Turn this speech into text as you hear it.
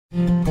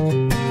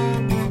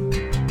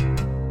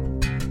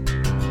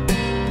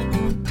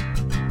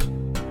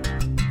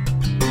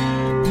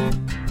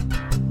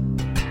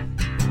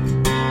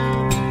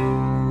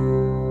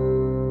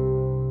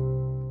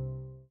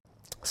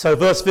So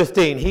verse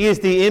 15, he is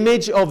the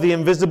image of the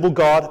invisible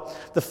God,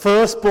 the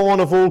firstborn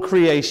of all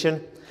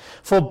creation.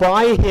 For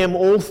by him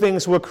all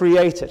things were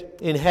created,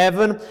 in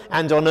heaven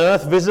and on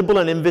earth, visible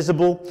and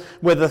invisible,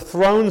 whether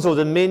thrones or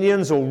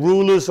dominions or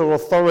rulers or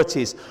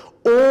authorities.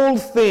 All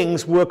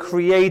things were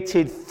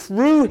created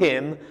through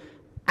him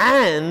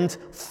and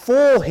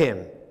for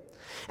him.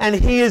 And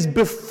he is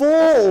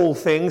before all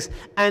things,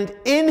 and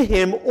in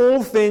him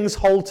all things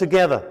hold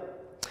together.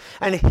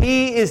 And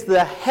he is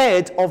the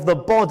head of the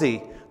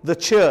body, the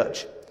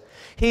church.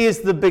 He is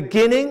the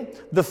beginning,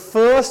 the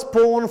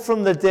firstborn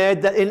from the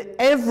dead, that in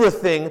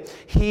everything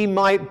he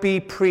might be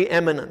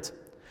preeminent.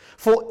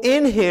 For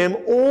in him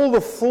all the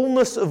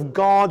fullness of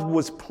God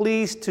was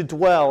pleased to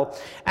dwell,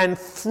 and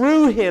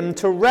through him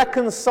to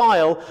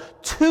reconcile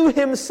to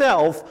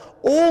himself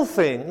all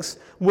things,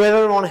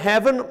 whether on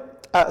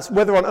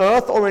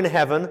earth or in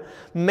heaven,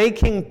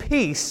 making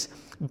peace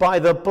by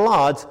the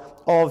blood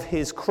of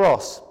his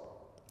cross.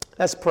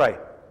 Let's pray.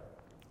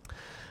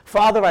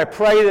 Father, I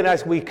pray that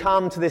as we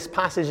come to this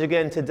passage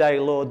again today,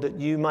 Lord, that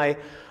you may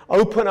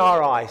open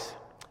our eyes.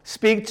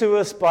 Speak to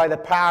us by the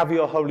power of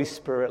your Holy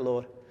Spirit,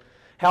 Lord.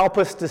 Help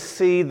us to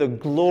see the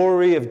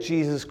glory of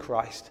Jesus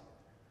Christ.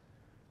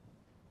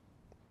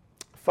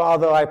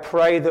 Father, I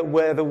pray that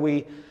wherever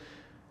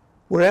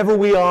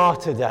we are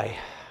today,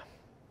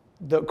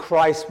 that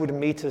Christ would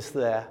meet us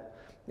there.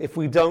 If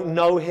we don't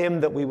know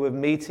him, that we would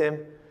meet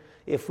him.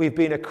 If we've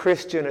been a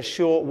Christian a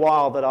short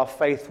while, that our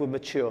faith would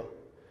mature.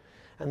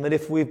 And that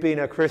if we've been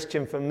a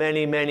Christian for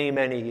many, many,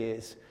 many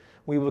years,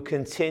 we will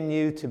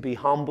continue to be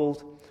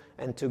humbled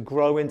and to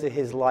grow into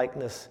his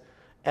likeness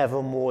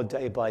evermore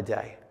day by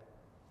day.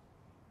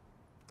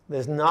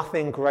 There's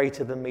nothing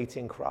greater than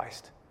meeting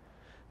Christ.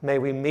 May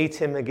we meet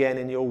him again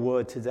in your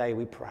word today,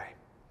 we pray.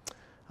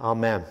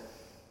 Amen.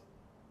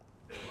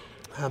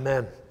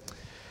 Amen.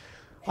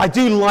 I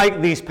do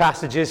like these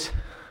passages.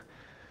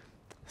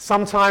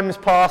 Sometimes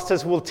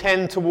pastors will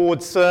tend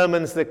towards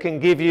sermons that can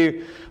give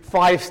you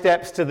 5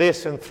 steps to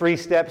this and 3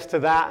 steps to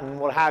that and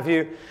what have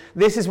you.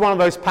 This is one of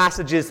those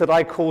passages that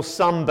I call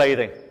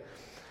sunbathing.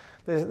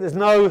 There's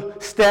no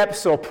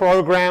steps or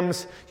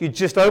programs. You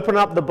just open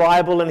up the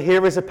Bible and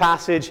here is a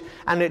passage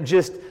and it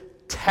just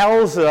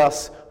tells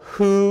us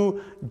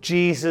who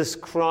Jesus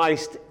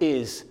Christ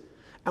is.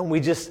 And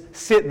we just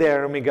sit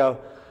there and we go,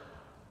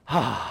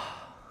 ah.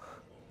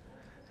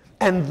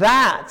 And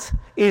that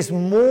is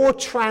more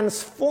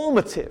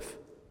transformative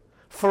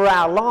for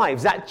our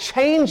lives. That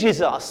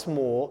changes us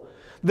more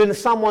than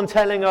someone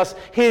telling us,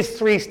 here's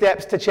 3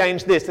 steps to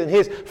change this, and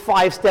here's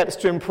 5 steps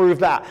to improve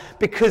that.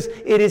 Because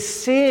it is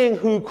seeing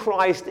who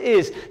Christ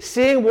is,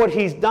 seeing what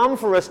he's done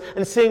for us,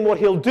 and seeing what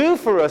he'll do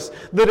for us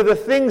that are the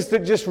things that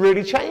just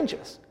really change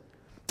us.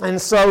 And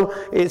so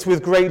it's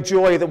with great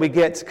joy that we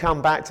get to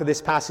come back to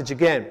this passage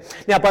again.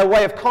 Now, by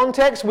way of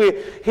context,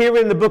 we're here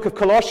in the book of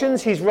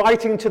Colossians. He's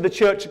writing to the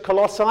church at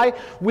Colossae.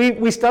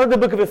 We studied the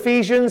book of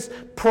Ephesians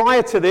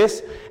prior to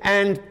this,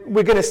 and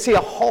we're going to see a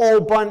whole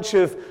bunch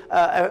of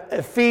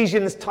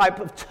Ephesians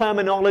type of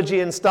terminology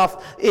and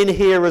stuff in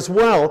here as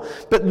well.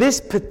 But this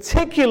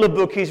particular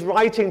book he's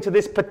writing to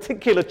this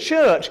particular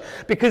church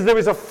because there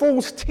is a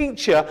false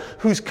teacher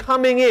who's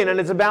coming in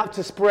and is about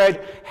to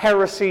spread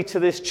heresy to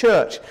this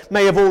church.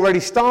 May have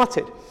already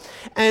started.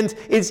 And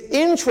it's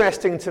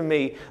interesting to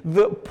me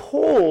that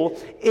Paul,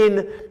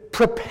 in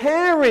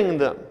preparing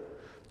them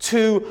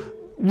to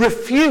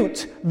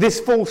refute this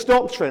false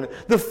doctrine,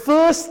 the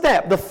first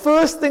step, the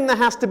first thing that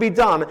has to be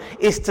done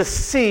is to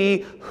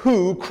see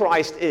who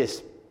Christ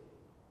is.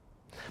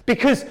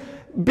 Because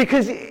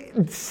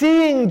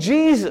seeing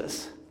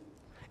Jesus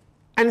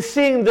and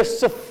seeing the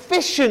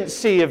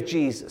sufficiency of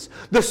Jesus,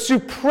 the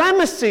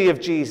supremacy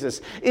of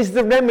Jesus, is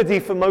the remedy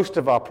for most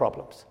of our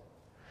problems.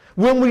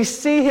 When we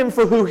see him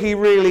for who he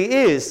really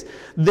is,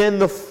 then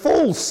the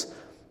false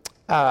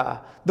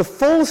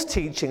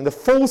teaching, the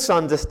false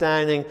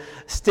understanding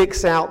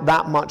sticks out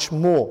that much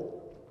more.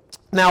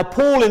 Now,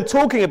 Paul, in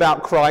talking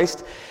about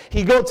Christ,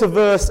 he got to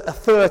verse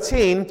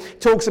 13,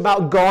 talks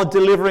about God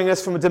delivering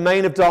us from a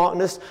domain of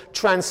darkness,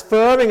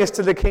 transferring us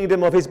to the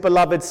kingdom of his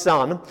beloved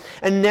Son.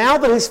 And now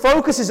that his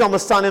focus is on the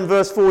Son in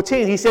verse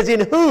 14, he says,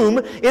 in whom,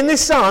 in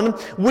this Son,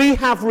 we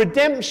have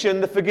redemption,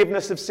 the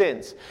forgiveness of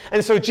sins.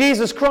 And so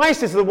Jesus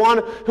Christ is the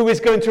one who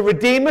is going to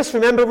redeem us.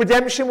 Remember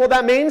redemption, what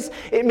that means?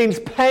 It means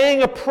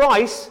paying a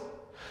price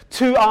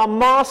to our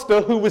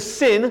master who was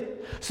sin,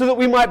 so that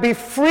we might be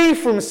free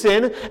from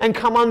sin and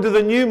come under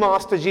the new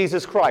master,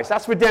 Jesus Christ.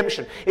 That's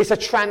redemption. It's a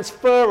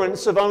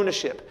transference of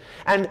ownership.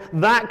 And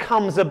that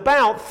comes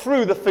about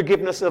through the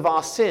forgiveness of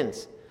our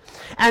sins.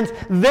 And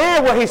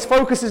there, where his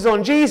focus is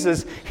on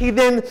Jesus, he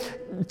then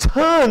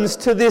turns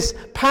to this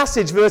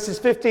passage, verses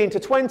 15 to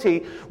 20,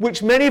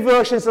 which many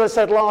versions, as I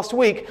said last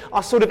week,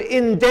 are sort of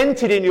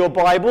indented in your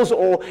Bibles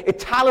or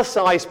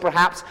italicized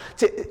perhaps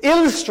to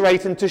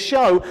illustrate and to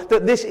show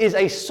that this is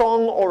a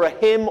song or a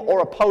hymn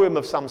or a poem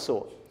of some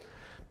sort.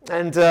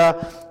 And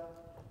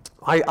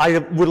I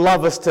would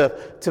love us to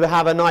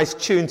have a nice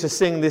tune to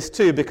sing this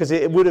too, because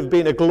it would have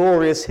been a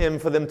glorious hymn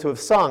for them to have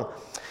sung.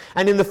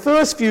 And in the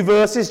first few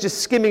verses, just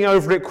skimming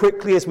over it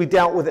quickly as we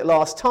dealt with it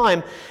last time,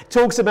 it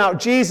talks about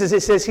Jesus.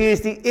 It says he is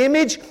the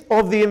image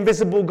of the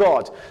invisible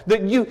God.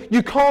 That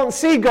you can't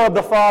see God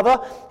the Father.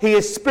 He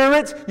is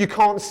spirit. You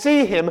can't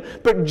see him.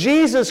 But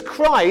Jesus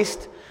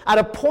Christ, at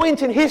a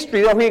point in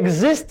history, though he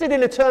existed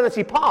in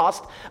eternity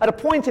past, at a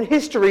point in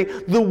history,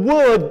 the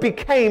Word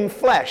became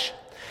flesh.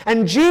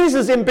 And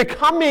Jesus, in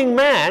becoming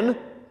man,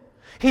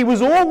 he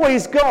was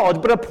always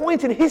God, but at a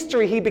point in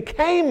history he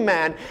became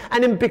man,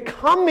 and in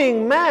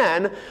becoming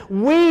man,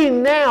 we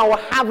now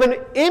have an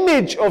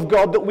image of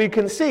God that we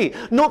can see.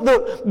 Not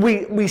that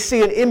we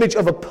see an image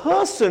of a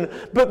person,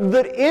 but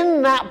that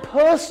in that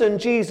person,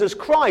 Jesus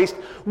Christ,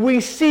 we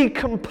see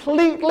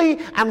completely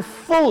and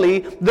fully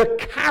the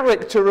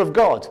character of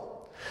God.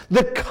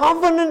 The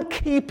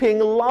covenant-keeping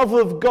love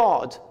of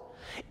God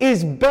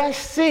is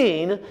best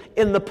seen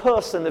in the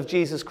person of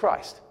Jesus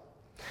Christ.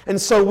 And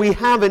so we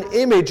have an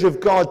image of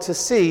God to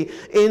see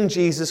in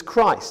Jesus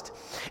Christ.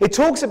 It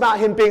talks about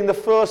him being the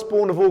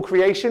firstborn of all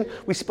creation.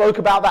 We spoke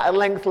about that at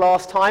length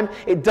last time.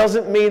 It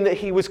doesn't mean that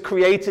he was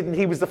created and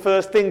he was the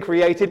first thing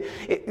created.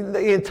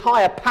 The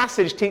entire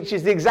passage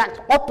teaches the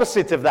exact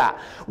opposite of that.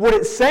 What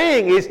it's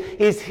saying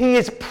is he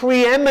is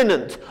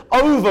preeminent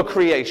over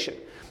creation.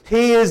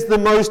 He is the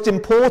most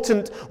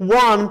important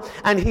one,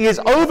 and he is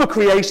over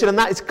creation, and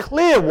that is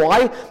clear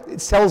why. It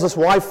tells us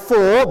why.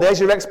 For,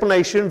 there's your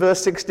explanation,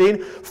 verse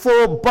 16,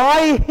 for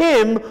by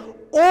him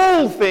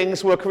all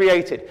things were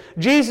created.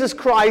 Jesus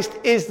Christ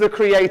is the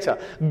creator.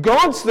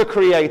 God's the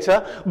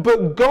creator,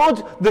 but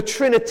God, the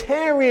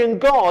Trinitarian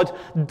God,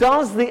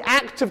 does the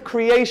act of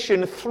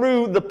creation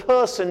through the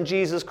person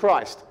Jesus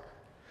Christ.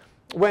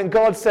 When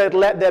God said,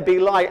 let there be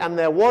light, and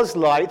there was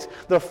light,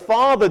 the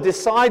Father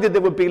decided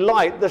there would be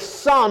light. The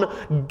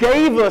Son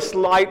gave us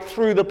light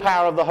through the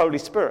power of the Holy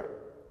Spirit.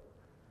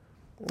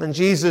 And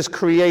Jesus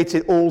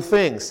created all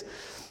things.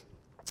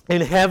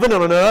 In heaven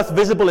and on earth,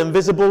 visible,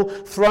 invisible,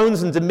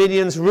 thrones and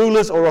dominions,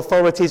 rulers or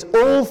authorities,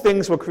 all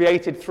things were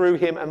created through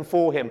him and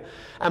for him.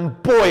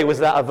 And boy, was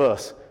that a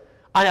verse.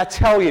 And I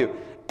tell you,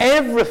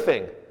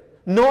 everything,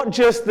 not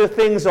just the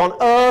things on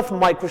earth,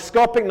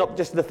 microscopic, not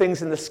just the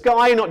things in the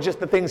sky, not just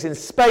the things in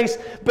space,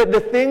 but the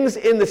things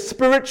in the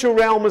spiritual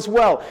realm as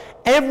well.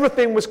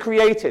 Everything was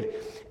created.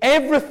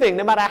 Everything,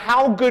 no matter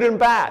how good and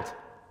bad.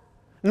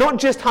 Not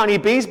just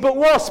honeybees, but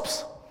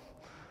wasps.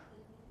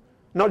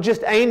 Not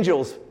just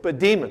angels, but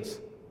demons.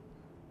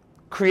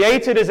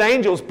 Created as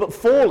angels, but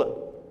fallen.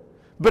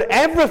 But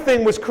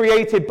everything was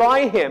created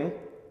by him,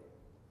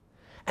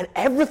 and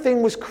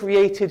everything was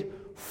created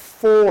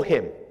for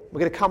him. We're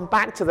going to come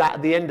back to that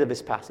at the end of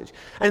this passage.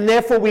 And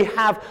therefore we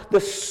have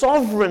the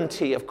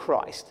sovereignty of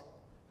Christ,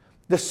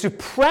 the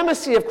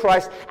supremacy of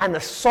Christ, and the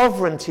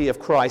sovereignty of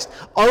Christ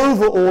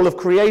over all of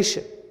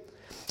creation.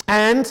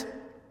 And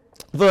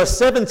verse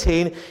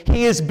 17,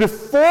 he is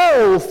before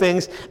all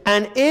things,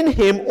 and in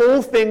him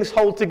all things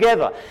hold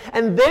together.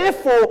 And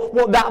therefore,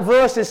 what that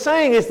verse is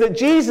saying is that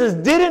Jesus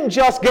didn't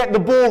just get the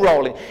ball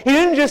rolling. He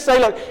didn't just say,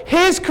 look,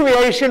 here's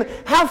creation,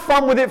 have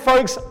fun with it,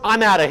 folks,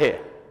 I'm out of here.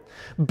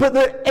 But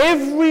that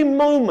every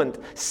moment,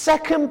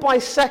 second by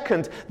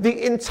second,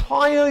 the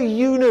entire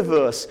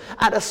universe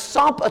at a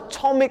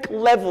subatomic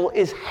level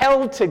is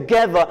held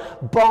together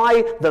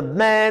by the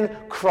man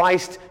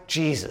Christ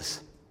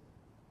Jesus.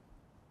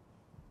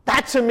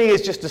 That to me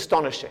is just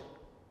astonishing.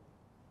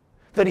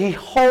 That he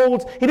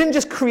didn't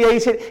just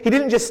create it, he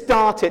didn't just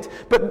start it,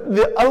 but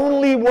the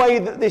only way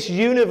that this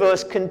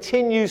universe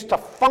continues to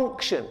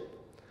function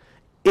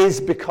is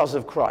because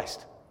of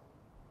Christ.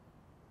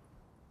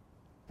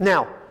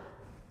 Now,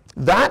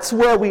 that's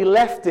where we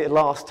left it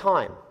last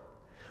time,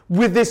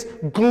 with this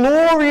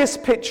glorious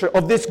picture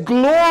of this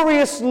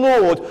glorious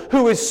Lord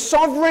who is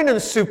sovereign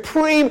and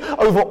supreme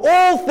over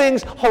all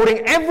things, holding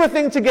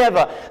everything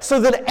together, so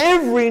that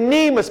every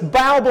knee must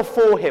bow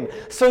before him,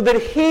 so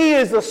that he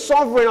is the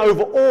sovereign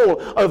over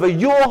all, over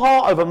your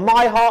heart, over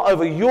my heart,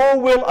 over your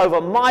will, over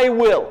my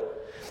will.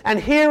 And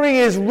here he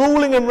is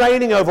ruling and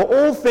reigning over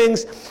all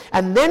things.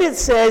 And then it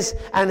says,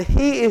 and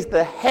he is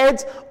the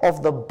head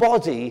of the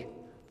body,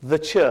 the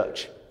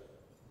church.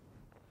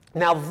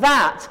 Now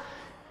that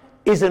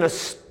is an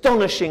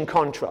astonishing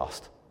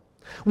contrast.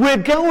 We're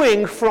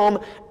going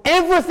from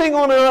everything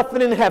on earth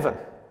and in heaven.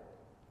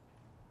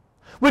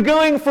 We're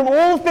going from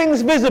all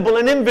things visible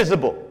and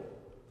invisible.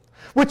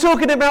 We're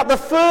talking about the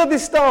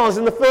furthest stars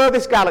in the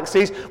furthest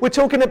galaxies. We're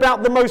talking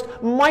about the most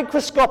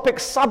microscopic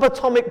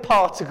subatomic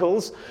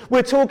particles.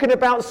 We're talking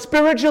about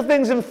spiritual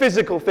things and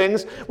physical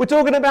things. We're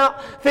talking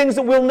about things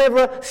that we'll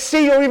never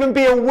see or even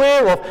be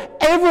aware of.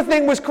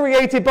 Everything was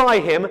created by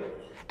him.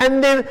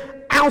 And then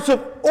out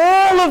of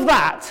all of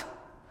that,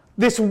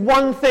 this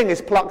one thing is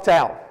plucked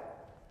out: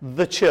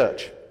 the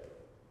church.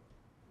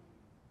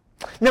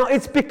 Now,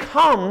 it's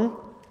become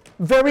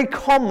very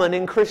common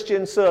in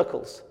Christian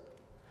circles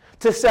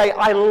to say,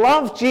 I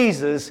love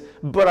Jesus,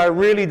 but I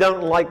really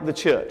don't like the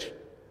church.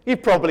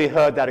 You've probably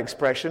heard that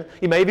expression.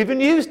 You may have even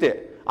used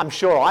it. I'm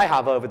sure I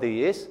have over the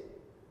years.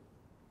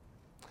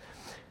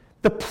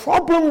 The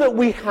problem that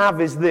we have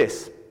is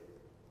this.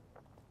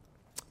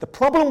 The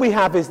problem we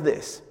have is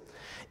this,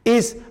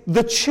 is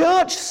the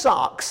church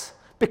sucks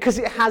because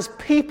it has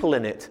people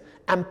in it,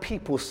 and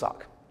people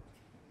suck.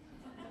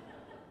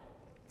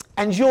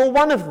 And you're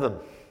one of them.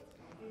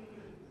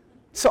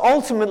 So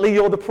ultimately,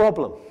 you're the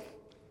problem.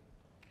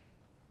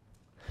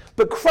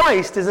 But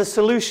Christ is a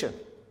solution.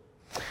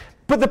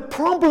 But the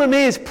problem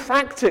is,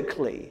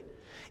 practically,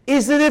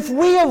 is that if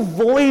we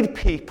avoid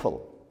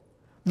people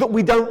that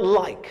we don't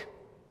like,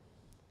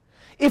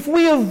 if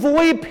we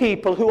avoid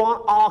people who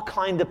aren't our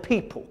kind of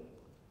people,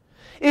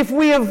 if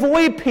we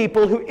avoid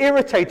people who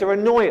irritate or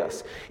annoy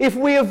us, if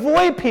we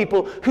avoid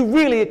people who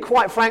really,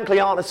 quite frankly,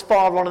 aren't as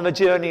far on the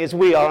journey as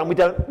we are and we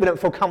don't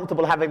feel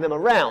comfortable having them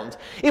around,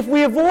 if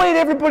we avoid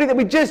everybody that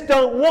we just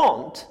don't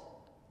want,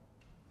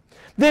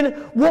 then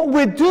what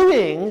we're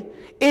doing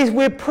is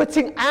we're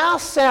putting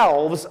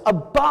ourselves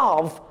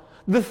above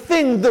the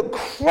thing that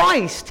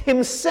Christ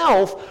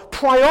himself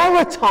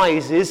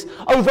prioritizes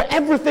over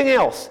everything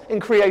else in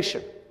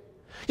creation.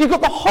 You've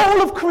got the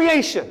whole of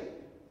creation.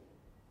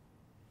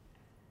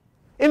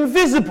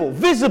 Invisible,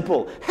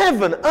 visible,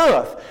 heaven,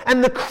 earth.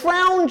 And the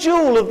crown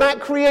jewel of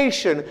that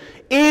creation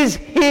is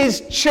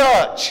his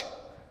church.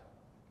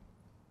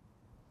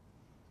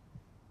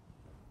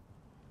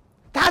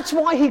 That's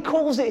why he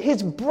calls it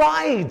his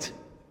bride.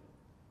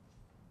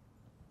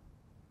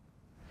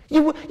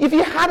 If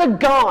you had a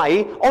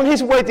guy on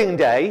his wedding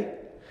day,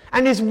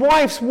 and his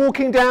wife's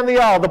walking down the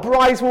aisle, the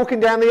bride's walking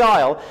down the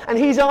aisle, and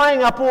he's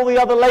eyeing up all the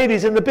other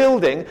ladies in the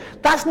building,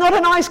 that's not a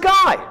nice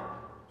guy.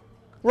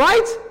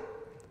 Right?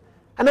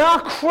 And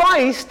our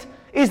Christ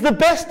is the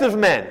best of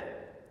men.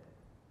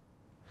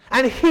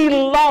 And he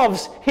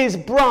loves his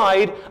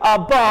bride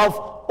above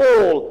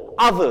all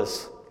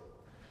others.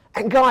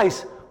 And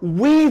guys,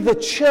 we the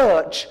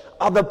church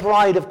are the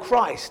bride of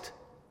Christ.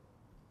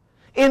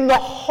 In the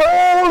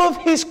whole of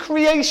his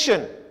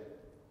creation,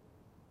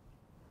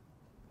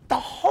 the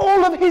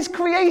whole of his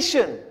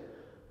creation,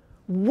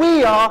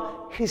 we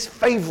are his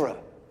favorite.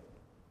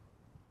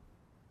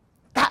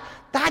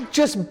 That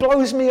just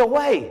blows me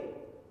away.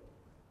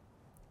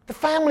 The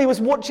family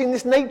was watching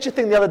this nature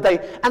thing the other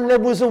day, and there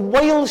was a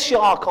whale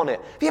shark on it.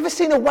 Have you ever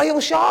seen a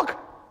whale shark?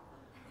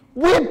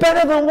 We're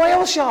better than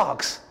whale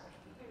sharks.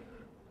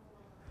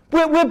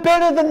 We're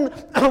better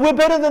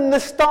than the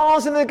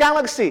stars in the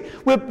galaxy.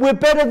 We're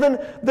better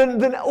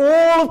than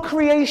all of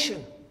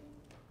creation.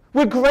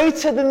 We're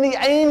greater than the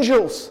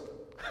angels.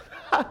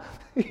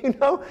 You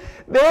know,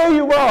 there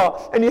you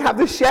are, and you have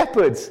the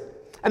shepherds.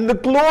 And the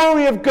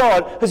glory of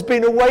God has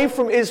been away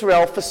from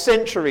Israel for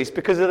centuries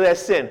because of their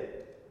sin.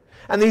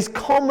 And these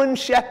common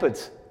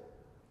shepherds,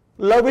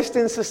 lowest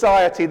in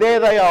society, there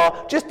they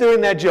are, just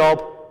doing their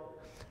job.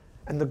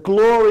 And the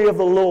glory of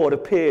the Lord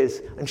appears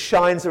and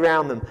shines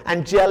around them.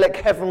 Angelic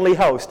heavenly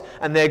host.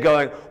 And they're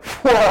going,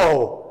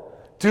 whoa,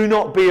 do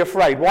not be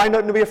afraid. Why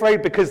not be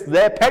afraid? Because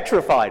they're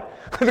petrified.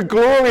 The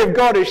glory of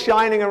God is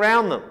shining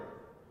around them.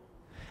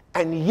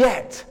 And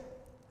yet,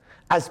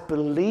 as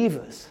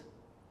believers,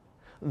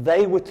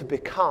 they were to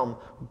become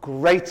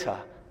greater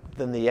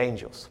than the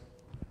angels.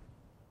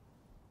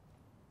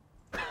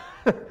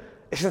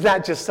 Isn't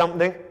that just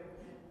something?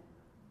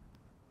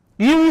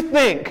 You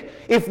think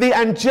if the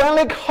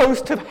angelic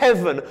host of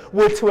heaven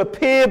were to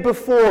appear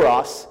before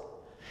us,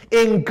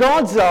 in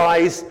God's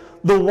eyes,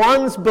 the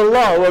ones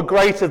below are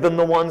greater than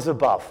the ones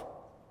above.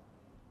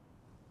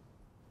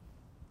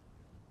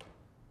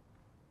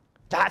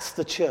 That's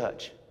the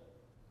church.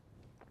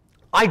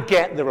 I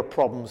get there are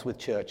problems with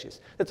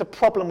churches. There's a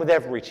problem with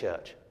every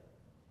church.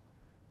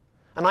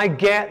 And I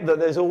get that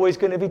there's always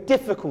going to be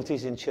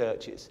difficulties in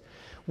churches.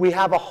 We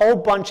have a whole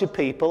bunch of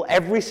people,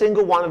 every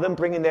single one of them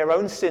bringing their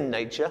own sin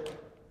nature.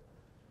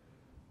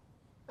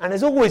 And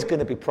there's always going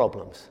to be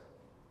problems.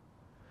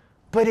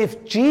 But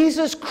if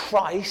Jesus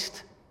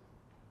Christ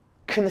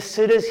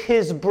considers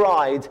his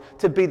bride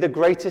to be the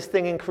greatest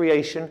thing in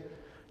creation,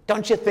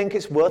 don't you think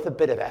it's worth a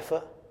bit of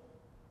effort?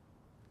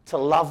 To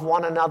love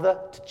one another,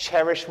 to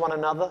cherish one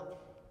another,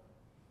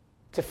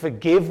 to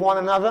forgive one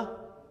another,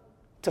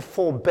 to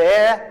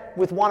forbear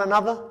with one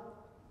another,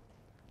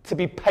 to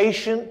be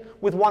patient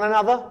with one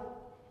another,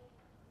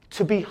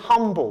 to be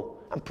humble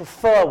and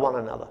prefer one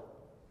another.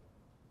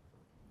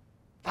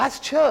 That's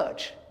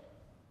church.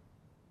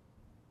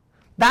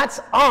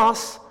 That's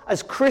us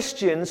as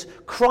Christians,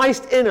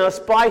 Christ in us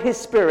by his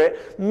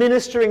Spirit,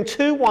 ministering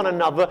to one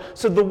another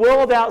so the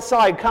world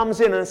outside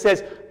comes in and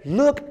says,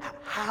 look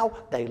how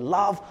they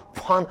love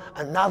one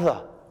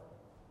another.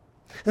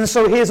 And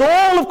so here's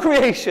all of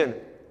creation.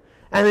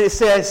 And it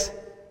says,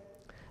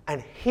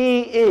 and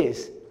he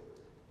is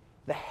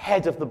the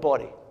head of the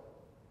body.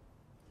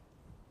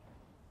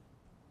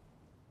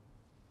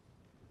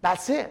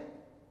 That's it.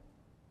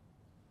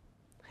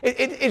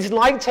 It's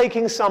like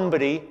taking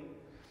somebody,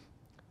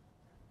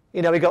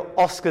 you know, we got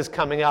Oscars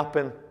coming up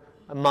in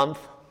a month.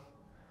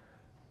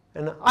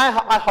 And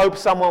I hope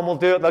someone will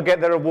do it. They'll get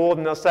their award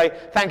and they'll say,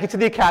 thank you to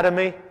the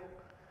Academy,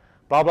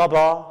 blah, blah,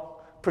 blah,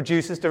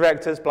 producers,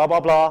 directors, blah, blah,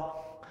 blah,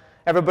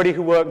 everybody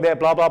who worked there,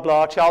 blah, blah,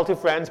 blah, childhood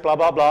friends, blah,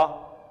 blah, blah.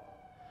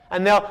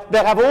 And they'll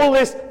have all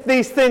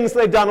these things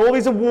they've done, all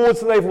these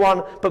awards that they've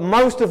won, but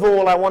most of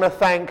all, I want to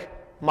thank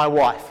my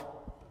wife.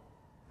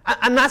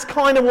 And that's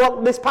kind of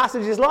what this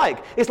passage is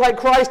like. It's like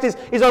Christ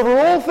is over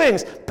all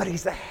things, but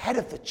he's the head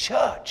of the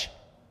church.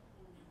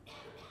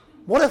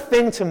 What a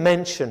thing to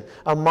mention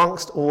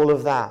amongst all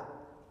of that.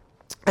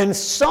 And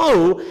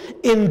so,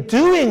 in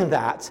doing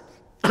that,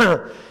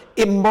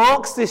 it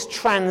marks this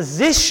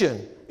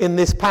transition in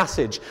this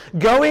passage,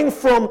 going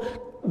from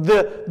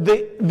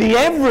the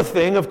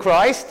everything of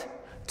Christ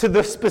to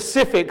the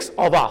specifics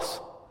of us.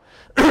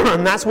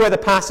 And that's where the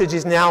passage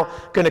is now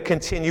going to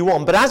continue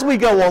on. But as we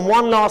go on,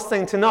 one last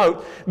thing to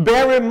note,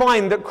 bear in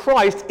mind that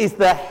Christ is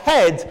the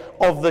head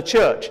of the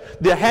church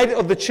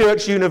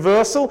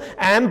universal,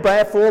 and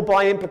therefore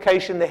by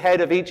implication the head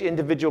of each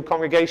individual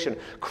congregation.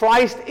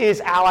 Christ is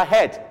our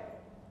head.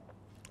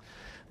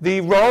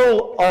 The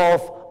role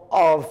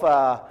of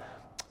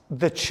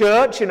the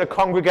church in a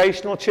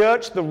congregational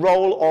church, the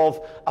role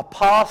of a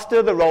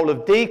pastor, the role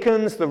of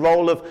deacons, the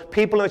role of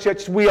people in the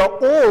church, we are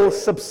all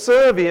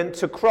subservient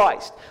to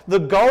Christ. The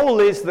goal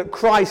is that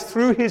Christ,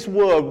 through his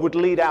word, would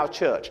lead our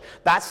church.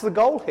 That's the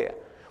goal here.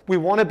 We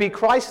want to be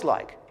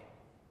Christ-like.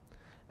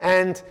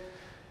 And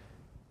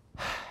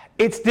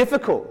it's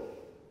difficult.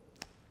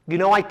 You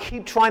know, I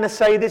keep trying to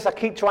say this, I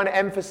keep trying to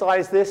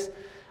emphasize this,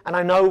 and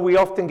I know we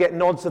often get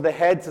nods of the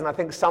heads, and I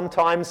think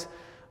sometimes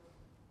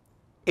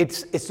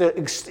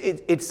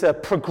it's a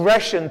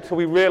progression till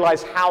we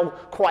realize how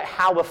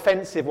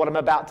offensive what I'm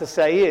about to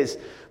say is.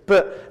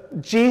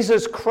 But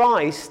Jesus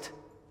Christ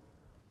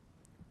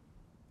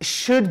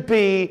should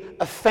be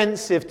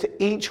offensive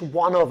to each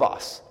one of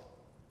us.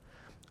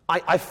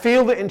 I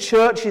feel that in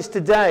churches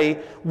today,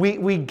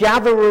 we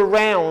gather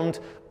around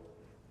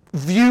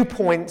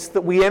viewpoints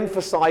that we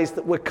emphasize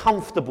that we're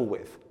comfortable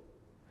with.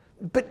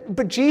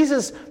 But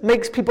Jesus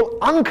makes people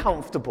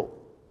uncomfortable.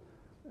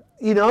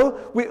 You know,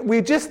 we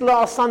just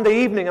last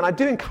Sunday evening, and I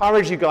do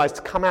encourage you guys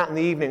to come out in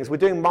the evenings. We're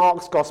doing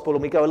Mark's Gospel,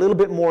 and we go a little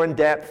bit more in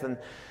depth, and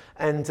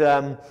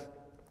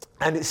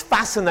it's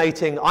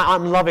fascinating.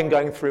 I'm loving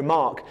going through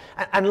Mark.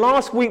 And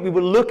last week we were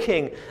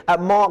looking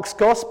at Mark's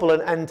Gospel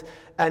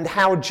and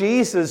how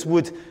Jesus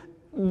would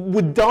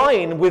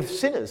dine with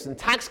sinners and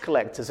tax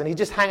collectors, and he'd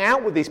just hang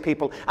out with these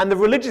people. And the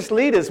religious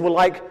leaders were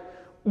like,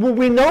 "Well,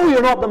 we know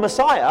you're not the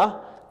Messiah,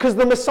 because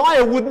the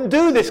Messiah wouldn't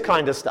do this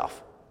kind of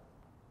stuff."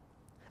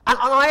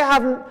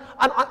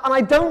 I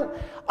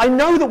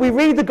know that we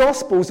read the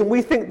Gospels and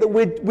we think that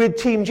we're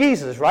Team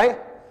Jesus, right?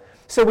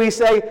 So we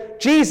say,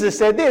 Jesus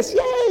said this,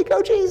 yay,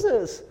 go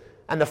Jesus.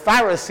 And the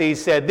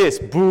Pharisees said this,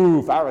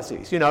 boo,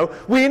 Pharisees, you know.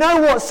 We know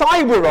what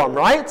side we're on,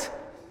 right?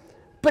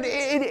 But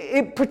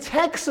it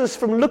protects us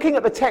from looking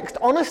at the text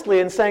honestly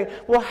and saying,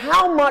 well,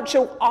 how much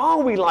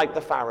are we like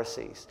the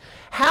Pharisees?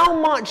 How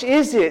much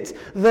is it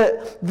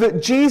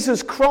that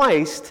Jesus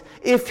Christ,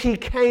 if he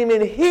came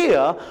in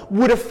here,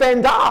 would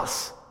offend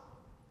us?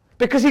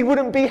 Because he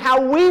wouldn't be how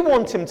we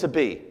want him to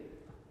be.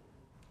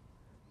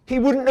 He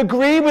wouldn't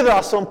agree with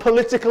us on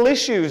political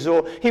issues,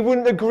 or he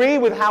wouldn't agree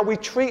with how we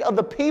treat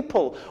other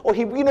people, or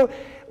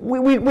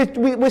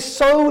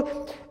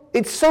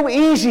it's so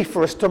easy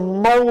for us to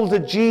mold a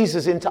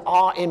Jesus into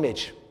our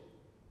image.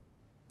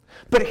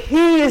 But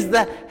he is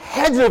the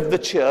head of the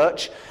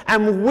church,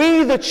 and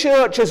we, the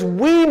church, as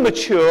we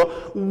mature,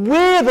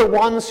 we're the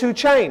ones who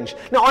change.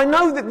 Now, I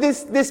know that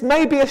this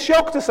may be a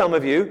shock to some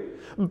of you,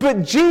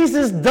 but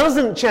Jesus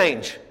doesn't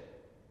change.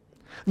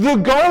 The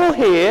goal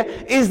here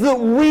is that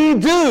we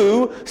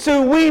do,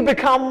 so we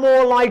become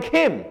more like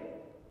him.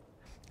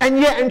 And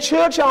yet in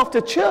church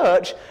after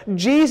church,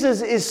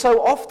 Jesus is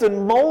so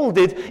often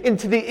molded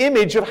into the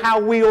image of how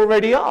we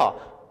already are.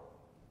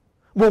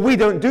 Well, we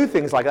don't do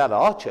things like that at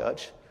our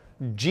church.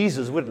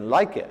 Jesus wouldn't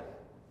like it.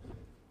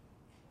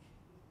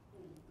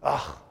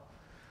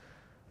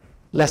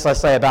 Less I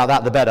say about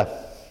that, the better.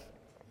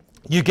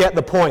 You get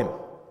the point.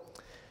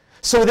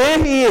 So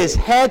there he is,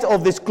 head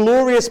of this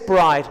glorious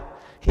bride.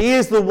 He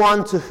is the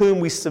one to whom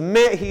we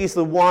submit. He is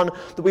the one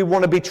that we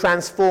want to be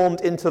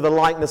transformed into the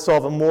likeness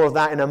of, and more of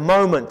that in a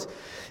moment.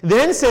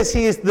 Then says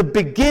he is the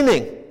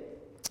beginning,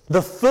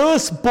 the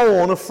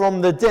firstborn from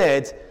the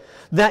dead,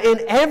 that in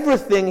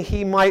everything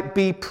he might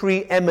be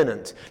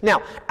preeminent.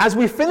 Now, as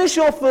we finish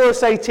off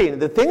verse 18,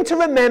 the thing to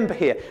remember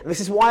here, and this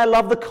is why I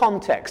love the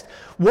context,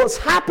 what's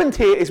happened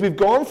here is we've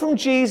gone from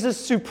Jesus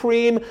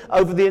supreme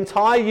over the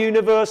entire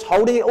universe,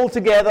 holding it all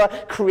together,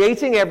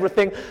 creating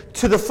everything,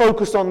 to the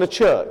focus on the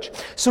church.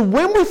 So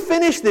when we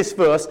finish this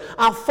verse,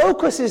 our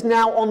focus is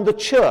now on the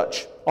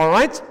church, all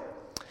right?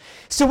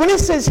 So when it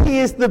says he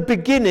is the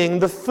beginning,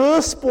 the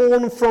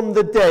firstborn from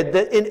the dead,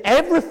 that in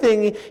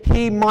everything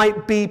he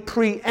might be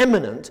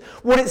preeminent,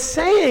 what it's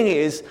saying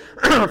is,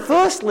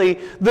 firstly,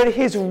 that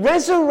his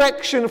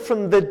resurrection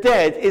from the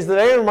dead is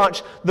very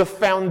much the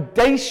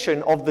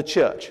foundation of the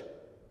church.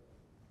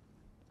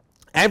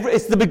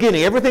 It's the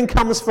beginning. Everything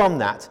comes from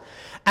that.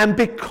 And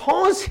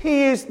because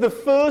he is the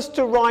first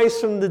to rise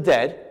from the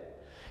dead,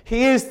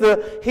 I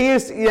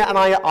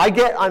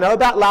know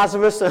about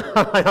Lazarus, and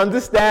I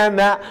understand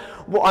that.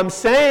 What I'm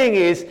saying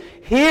is,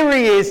 here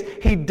he is,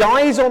 he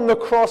dies on the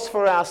cross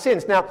for our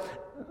sins. Now,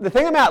 the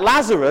thing about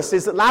Lazarus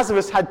is that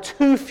Lazarus had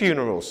 2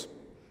 funerals.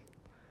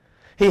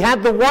 He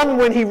had the one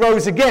when he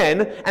rose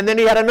again, and then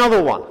he had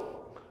another one.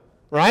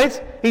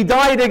 Right? He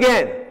died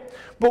again.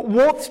 But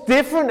what's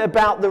different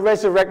about the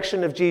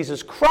resurrection of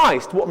Jesus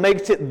Christ, what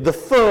makes it the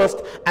first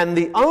and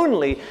the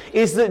only,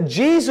 is that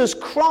Jesus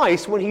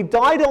Christ, when he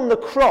died on the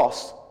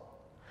cross,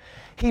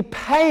 he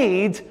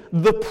paid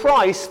the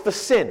price for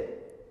sin.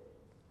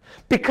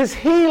 Because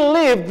he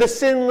lived the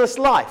sinless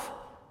life.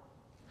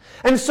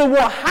 And so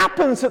what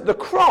happens at the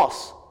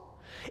cross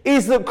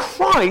is that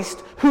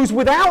Christ, who's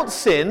without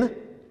sin,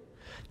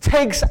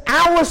 takes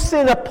our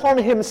sin upon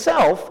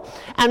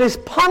himself and is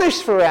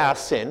punished for our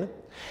sin,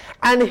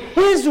 and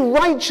his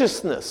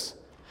righteousness,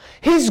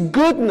 his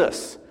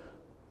goodness,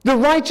 the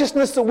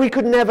righteousness that we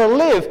could never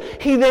live,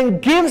 he then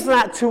gives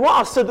that to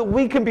us so that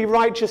we can be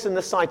righteous in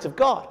the sight of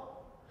God.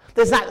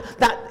 There's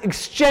that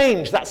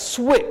exchange, that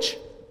switch.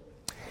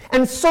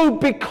 And so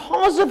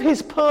because of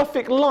his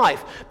perfect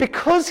life,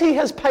 because he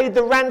has paid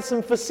the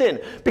ransom for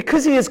sin,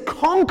 because he has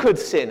conquered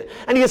sin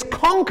and he has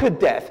conquered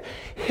death,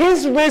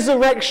 his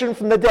resurrection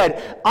from the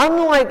dead,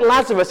 unlike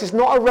Lazarus, is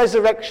not a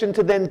resurrection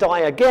to then die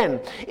again.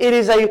 It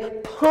is a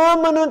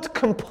permanent,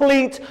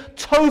 complete,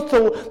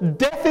 total,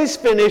 death is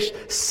finished,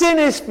 sin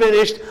is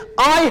finished,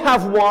 I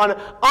have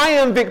won, I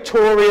am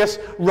victorious,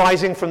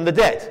 rising from the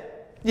dead.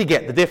 You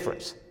get the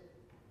difference.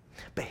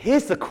 But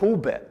here's the cool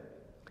bit.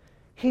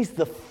 He's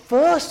the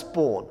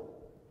firstborn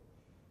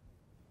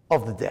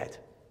of the dead.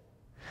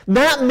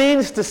 That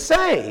means to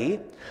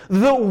say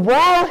that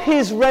while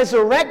his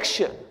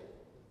resurrection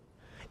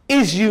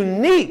is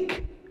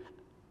unique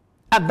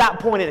at that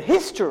point in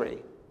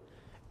history,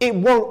 it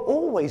won't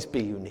always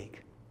be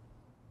unique.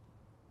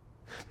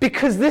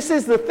 Because this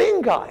is the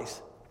thing,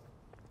 guys,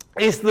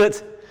 is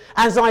that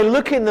as I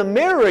look in the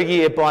mirror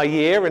year by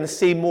year and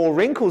see more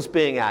wrinkles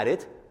being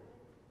added,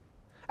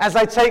 as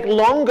I take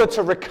longer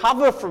to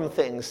recover from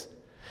things,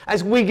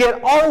 as we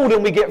get old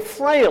and we get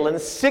frail and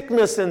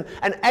sickness and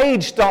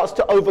age starts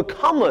to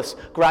overcome us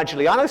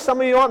gradually. I know some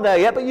of you aren't there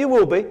yet, but you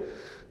will be.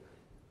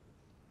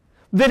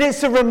 That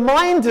it's a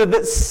reminder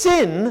that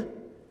sin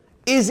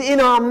is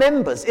in our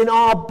members, in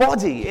our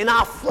body, in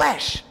our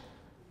flesh.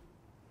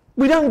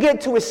 We don't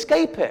get to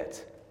escape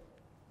it.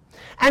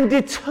 And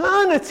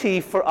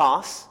eternity for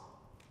us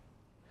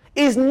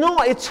is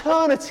not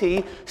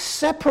eternity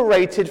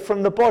separated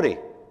from the body.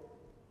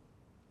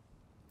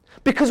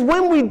 Because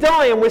when we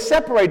die and we're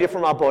separated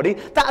from our body,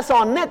 that's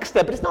our next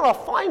step, but it's not our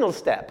final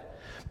step.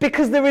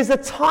 Because there is a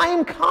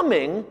time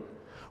coming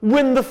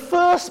when the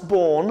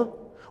firstborn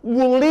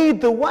will lead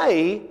the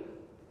way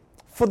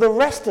for the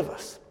rest of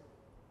us.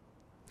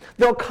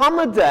 There'll come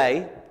a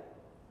day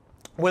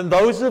when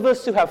those of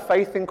us who have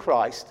faith in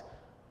Christ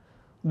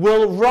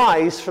will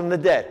rise from the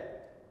dead,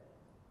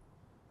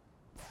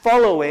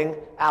 following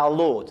our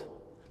Lord.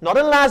 Not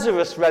a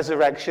Lazarus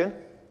resurrection,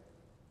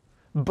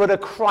 but a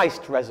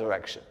Christ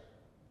resurrection.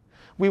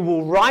 We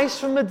will rise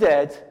from the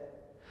dead.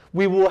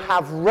 We will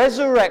have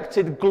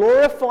resurrected,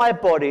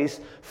 glorified bodies,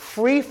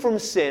 free from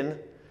sin,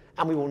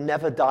 and we will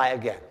never die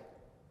again.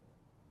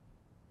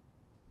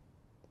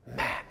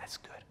 Man, that's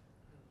good.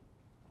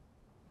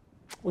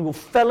 We will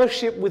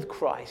fellowship with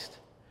Christ.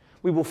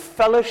 We will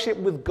fellowship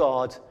with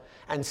God,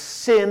 and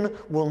sin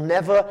will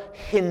never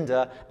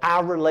hinder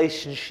our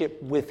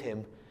relationship with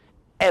him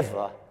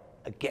ever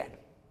again.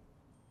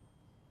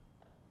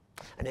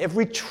 And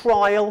every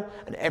trial,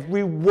 and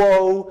every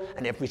woe,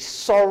 and every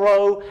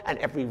sorrow, and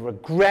every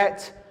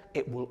regret,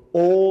 it will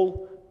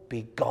all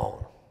be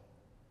gone.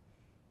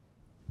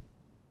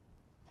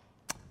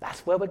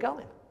 That's where we're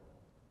going.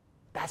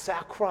 That's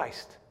our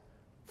Christ,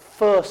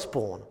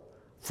 firstborn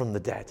from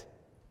the dead.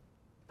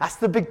 That's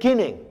the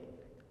beginning.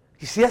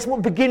 You see, that's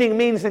what beginning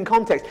means in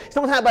context. It's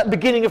not talking about the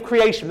beginning of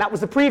creation. That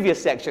was the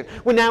previous section.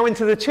 We're now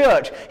into the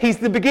church. He's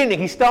the beginning.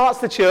 He starts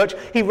the church.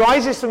 He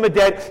rises from the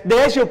dead.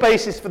 There's your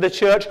basis for the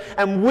church.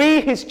 And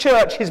we, his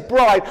church, his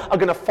bride, are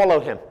going to follow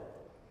him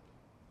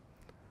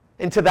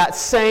into that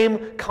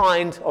same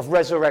kind of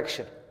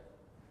resurrection.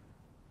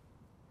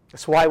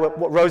 That's why what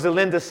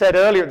Rosalinda said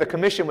earlier at the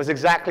commission was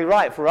exactly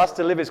right. For us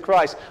to live is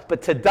Christ,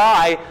 but to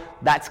die,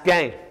 that's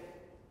gain.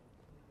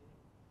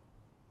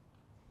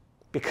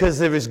 Because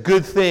there is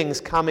good things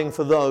coming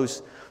for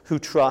those who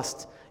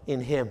trust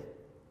in him.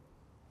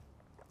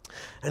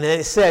 And then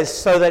it says,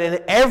 so that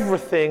in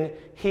everything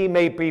he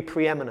may be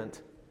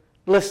preeminent.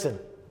 Listen,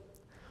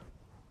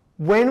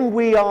 when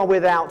we are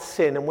without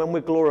sin and when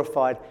we're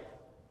glorified,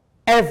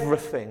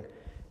 everything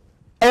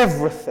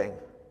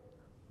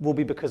will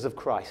be because of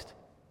Christ.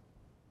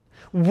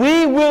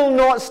 We will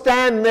not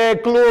stand there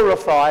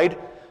glorified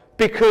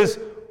because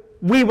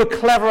we were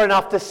clever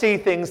enough to see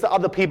things that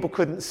other people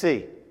couldn't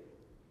see.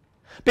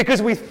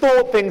 Because we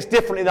thought things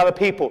differently than other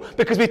people.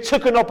 Because we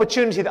took an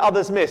opportunity that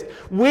others missed.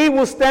 We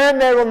will stand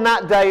there on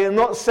that day and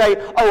not say,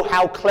 oh,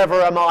 how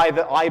clever am I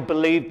that I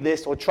believed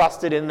this or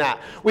trusted in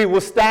that. We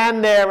will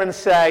stand there and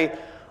say,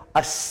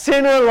 a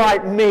sinner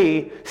like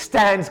me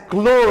stands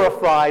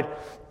glorified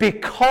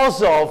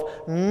because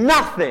of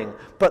nothing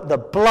but the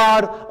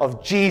blood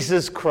of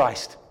Jesus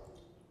Christ.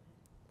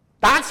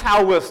 That's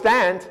how we'll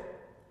stand,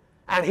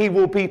 and he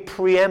will be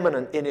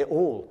preeminent in it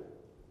all.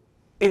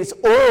 It's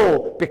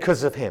all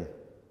because of him.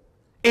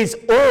 It's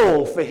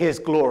all for his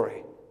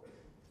glory.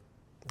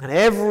 And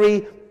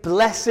every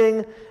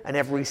blessing and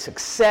every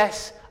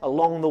success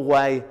along the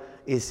way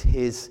is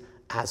his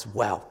as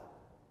well.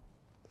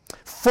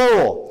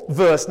 4,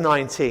 verse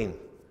 19.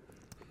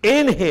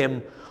 In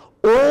him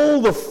all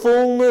the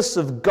fullness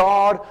of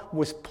God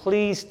was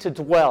pleased to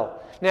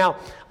dwell. Now,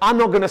 I'm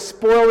not going to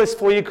spoil this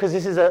for you because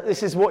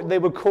this is what they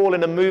would call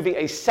in a movie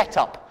a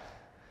setup.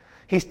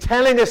 He's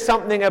telling us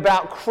something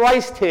about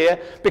Christ here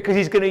because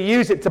he's going to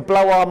use it to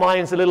blow our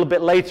minds a little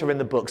bit later in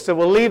the book. So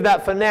we'll leave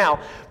that for now.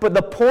 But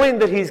the point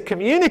that he's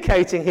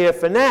communicating here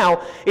for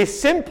now is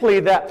simply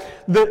that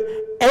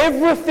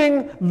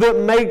everything that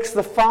makes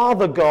the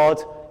Father God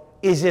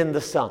is in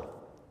the Son.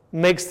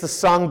 Makes the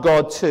Son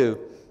God too.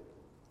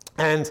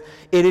 And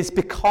it is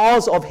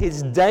because of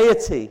his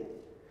deity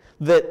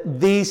that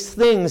these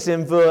things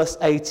in verse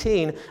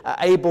 18 are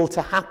able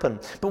to happen.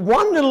 But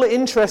one little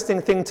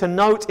interesting thing to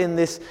note in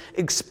this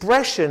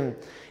expression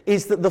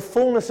is that the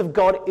fullness of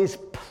God is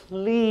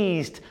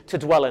pleased to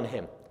dwell in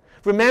him.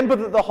 Remember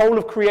that the whole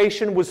of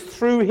creation was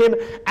through him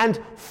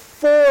and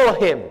for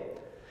him.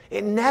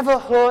 It never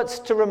hurts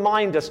to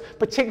remind us,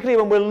 particularly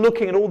when we're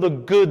looking at all the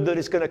good that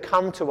is going to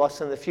come to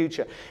us in the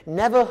future. It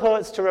never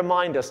hurts to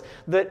remind us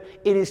that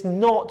it is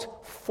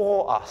not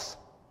for us.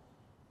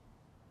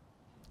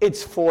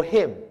 It's for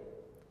him.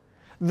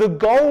 The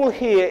goal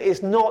here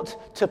is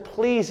not to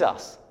please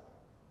us.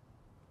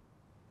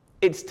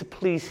 It's to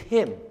please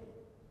him.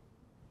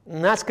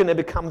 And that's going to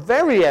become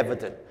very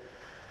evident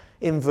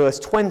in verse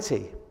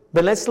 20.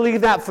 But let's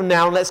leave that for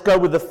now and let's go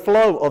with the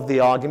flow of the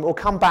argument. We'll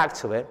come back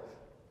to it.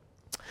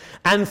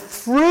 And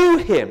through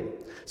him,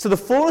 so the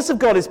fullness of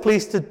God was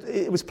pleased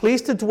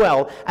to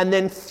dwell, and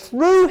then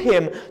through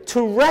him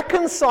to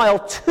reconcile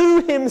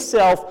to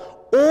himself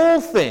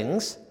all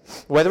things,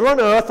 whether on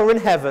earth or in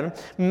heaven,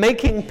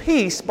 making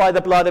peace by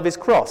the blood of his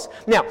cross.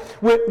 Now,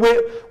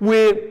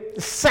 we're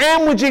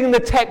sandwiching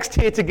the text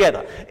here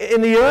together.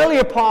 In the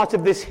earlier part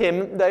of this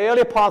hymn, the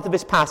earlier part of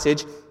this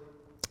passage,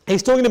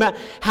 he's talking about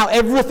how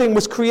everything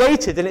was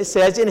created, and it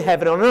says in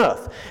heaven and on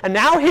earth. And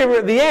now here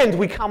at the end,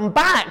 we come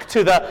back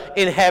to the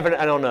in heaven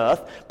and on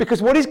earth,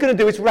 because what he's going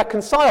to do is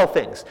reconcile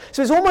things.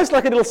 So it's almost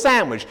like a little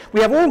sandwich. We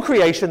have all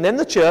creation, then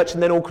the church,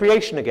 and then all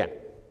creation again. Do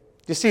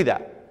you see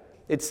that?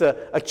 It's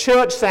a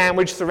church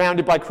sandwich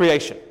surrounded by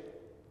creation.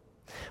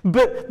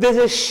 But there's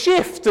a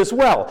shift as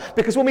well,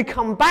 because when we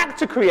come back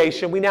to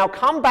creation, we now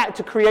come back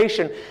to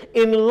creation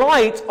in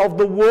light of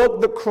the work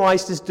that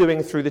Christ is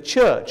doing through the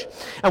church.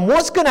 And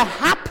what's going to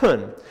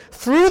happen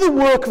through the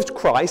work of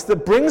Christ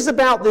that brings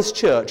about this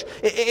church,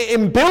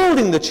 in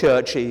building the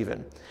church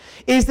even,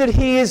 is that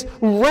he is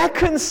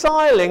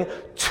reconciling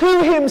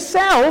to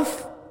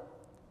himself,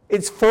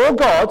 it's for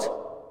God,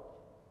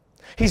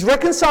 he's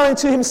reconciling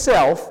to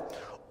himself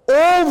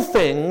all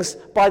things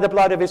by the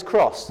blood of his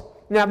cross.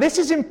 Now, this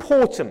is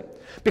important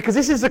because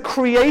this is a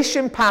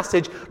creation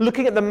passage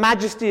looking at the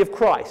majesty of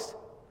Christ.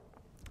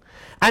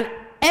 And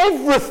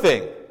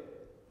everything,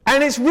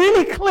 and it's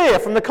really clear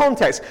from the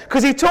context,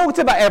 because he talked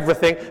about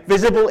everything,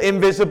 visible,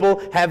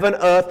 invisible, heaven,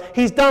 earth.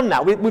 He's done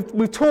that.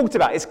 We've talked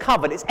about it. It's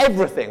covered. It's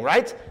everything,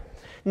 right?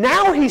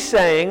 Now he's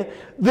saying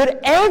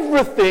that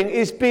everything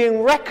is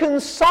being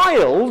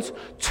reconciled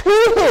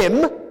to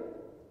him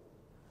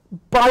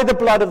by the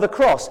blood of the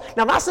cross.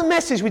 Now, that's a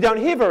message we don't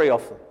hear very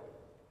often.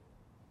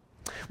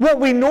 What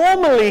we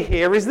normally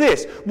hear is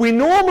this. We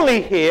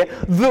normally hear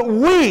that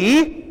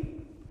we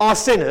are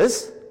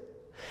sinners,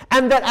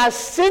 and that as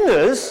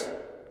sinners,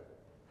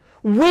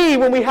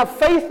 when we have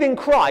faith in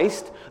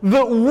Christ,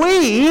 that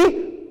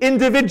we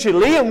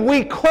individually and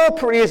we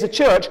corporately as a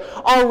church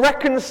are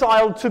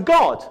reconciled to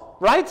God,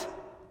 right?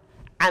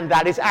 And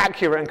that is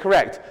accurate and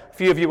correct. A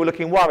few of you were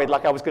looking worried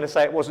like I was going to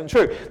say it wasn't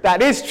true.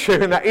 That is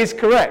true and that is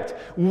correct.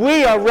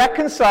 We are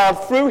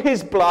reconciled through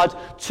his blood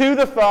to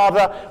the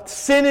Father.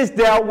 Sin is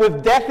dealt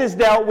with, death is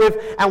dealt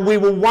with, and we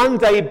will one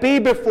day be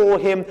before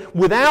him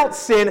without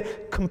sin,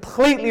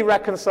 completely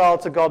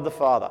reconciled to God the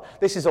Father.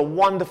 This is a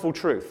wonderful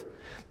truth.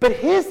 But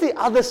here's the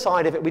other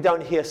side of it we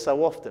don't hear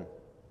so often.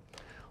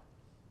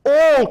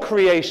 All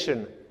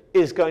creation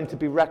is going to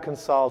be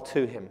reconciled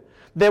to him.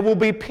 There will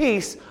be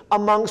peace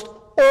amongst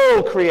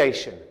all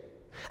creation.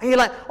 And you're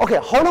like, okay,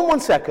 hold on one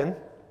second.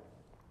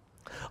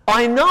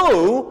 I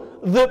know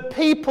that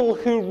people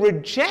who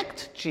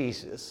reject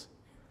Jesus,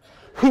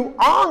 who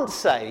aren't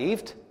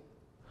saved,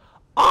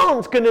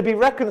 aren't going to be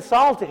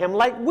reconciled to him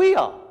like we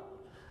are.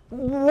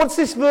 What's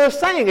this verse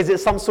saying? Is it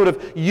some sort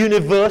of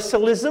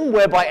universalism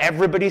whereby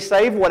everybody's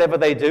saved, whatever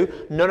they do?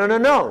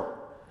 No.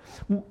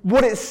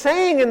 What it's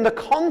saying in the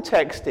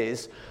context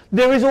is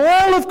there is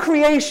all of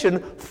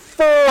creation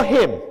for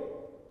him.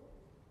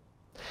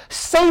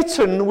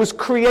 Satan was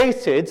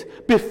created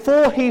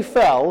before he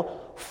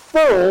fell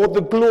for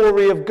the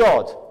glory of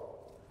God.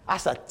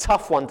 That's a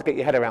tough one to get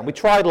your head around. We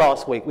tried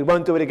last week. We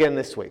won't do it again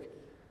this week.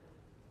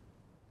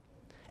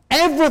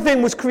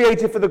 Everything was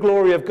created for the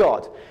glory of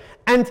God.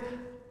 And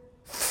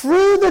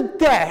through the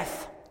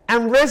death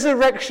and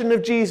resurrection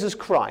of Jesus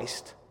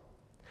Christ,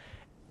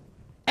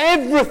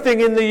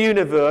 everything in the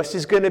universe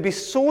is going to be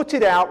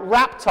sorted out,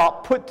 wrapped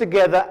up, put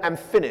together, and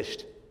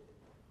finished.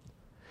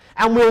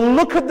 And we'll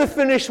look at the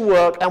finished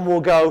work and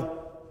we'll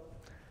go,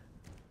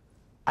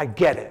 I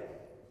get it.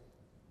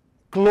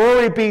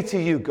 Glory be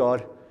to you,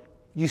 God.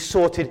 You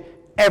sorted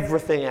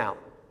everything out.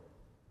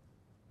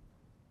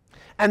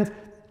 And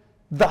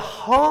the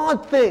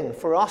hard thing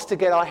for us to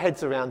get our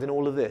heads around in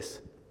all of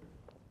this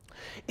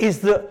is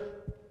that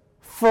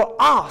for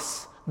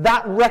us,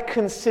 that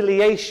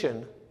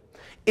reconciliation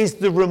is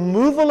the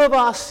removal of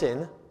our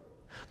sin,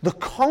 the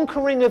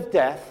conquering of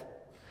death,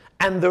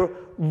 and the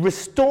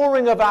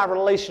restoring of our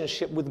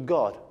relationship with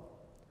God.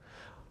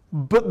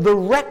 But the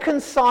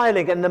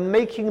reconciling and the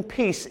making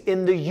peace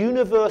in the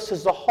universe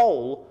as a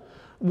whole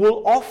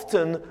will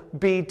often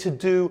be to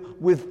do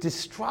with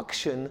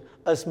destruction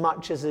as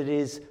much as it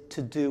is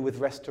to do with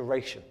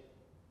restoration.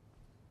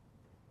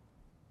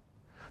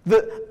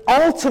 That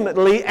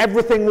ultimately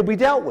everything will be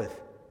dealt with.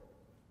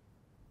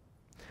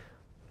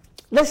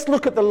 Let's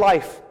look at the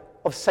life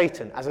of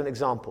Satan as an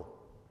example.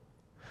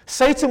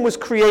 Satan was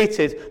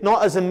created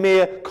not as a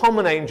mere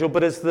common angel,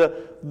 but as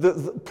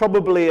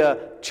probably a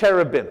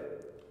cherubim,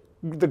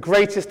 the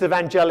greatest of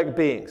angelic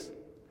beings.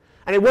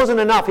 And it wasn't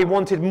enough, he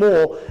wanted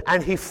more,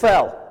 and he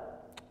fell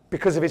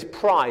because of his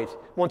pride,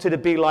 wanted to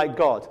be like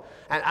God.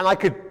 And I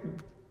could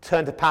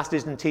turn to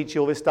passages and teach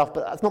you all this stuff,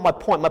 but that's not my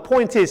point. My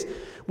point is,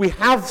 we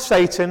have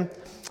Satan,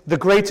 the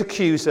great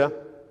accuser,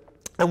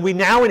 and we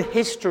now in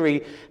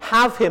history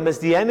have him as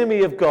the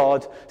enemy of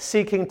God,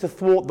 seeking to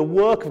thwart the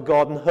work of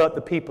God and hurt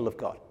the people of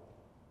God.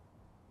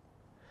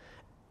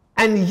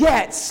 And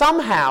yet,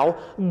 somehow,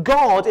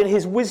 God, in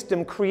his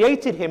wisdom,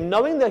 created him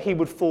knowing that he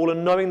would fall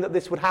and knowing that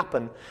this would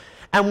happen.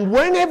 And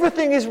when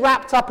everything is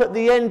wrapped up at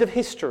the end of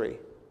history,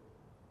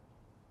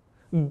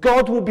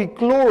 God will be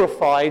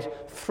glorified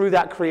through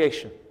that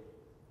creation.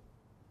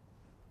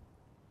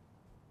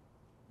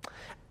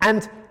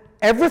 And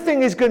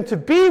everything is going to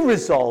be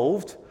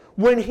resolved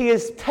when he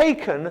is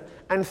taken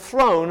and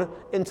thrown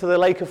into the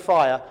lake of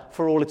fire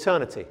for all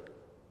eternity.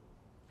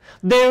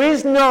 There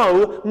is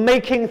no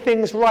making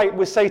things right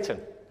with Satan.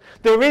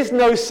 There is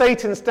no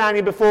Satan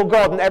standing before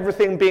God and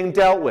everything being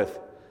dealt with.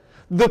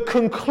 The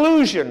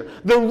conclusion,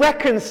 the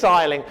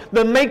reconciling,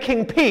 the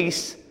making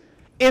peace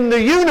in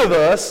the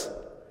universe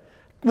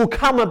will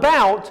come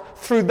about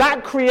through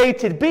that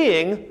created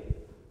being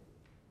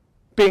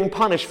being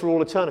punished for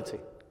all eternity.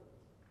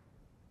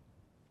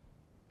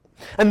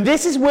 And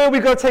this is where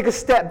we've got to take a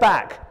step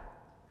back,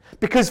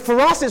 because for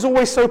us it's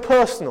always so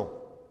personal.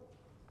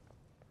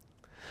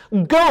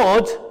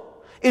 God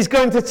is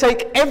going to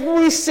take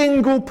every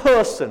single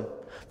person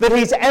that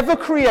he's ever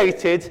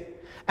created,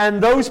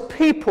 and those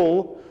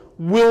people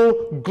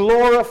will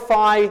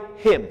glorify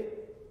him.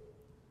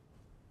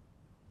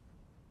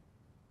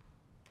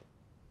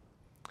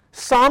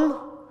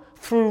 Some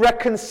through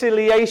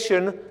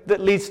reconciliation that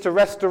leads to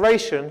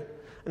restoration,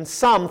 and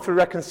some through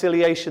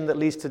reconciliation that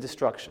leads to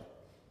destruction.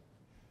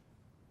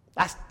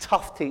 That's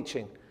tough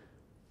teaching.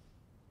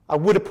 I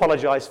would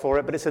apologize for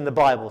it, but it's in the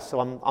Bible, so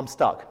I'm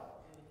stuck.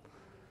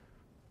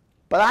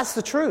 But that's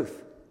the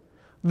truth.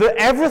 That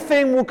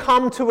everything will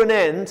come to an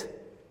end,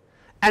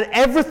 and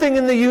everything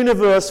in the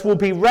universe will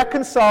be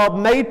reconciled,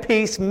 made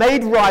peace,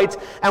 made right,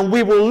 and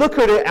we will look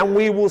at it and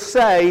we will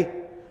say,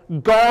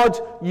 God,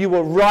 you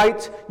were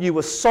right, you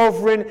were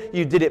sovereign,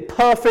 you did it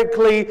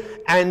perfectly,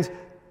 and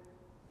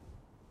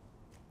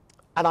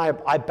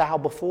I bow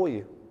before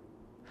you.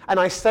 And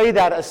I say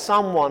that as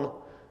someone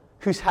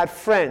who's had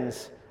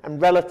friends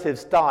and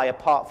relatives die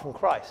apart from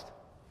Christ.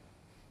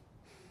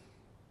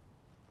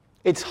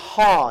 It's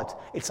hard.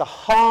 It's a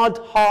hard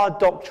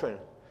doctrine.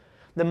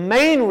 The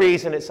main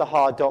reason it's a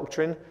hard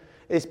doctrine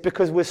is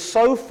because we're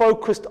so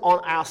focused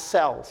on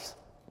ourselves.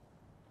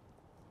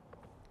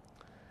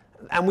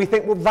 And we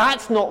think, well,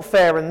 that's not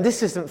fair and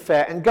this isn't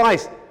fair. And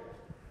guys,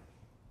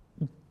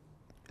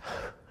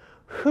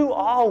 who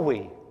are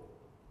we?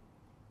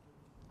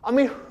 I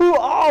mean, who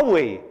are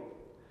we?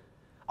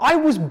 I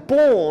was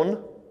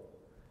born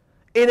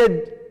in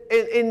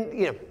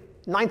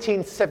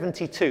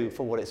 1972,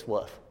 for what it's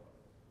worth.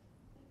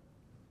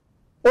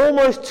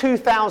 Almost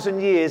 2,000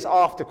 years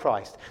after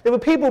Christ. There were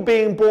people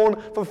being born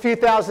for a few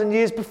thousand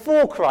years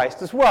before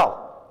Christ as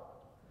well.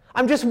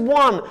 I'm just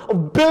one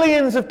of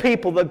billions of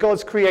people that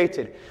God's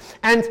created.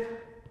 And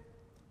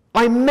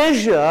I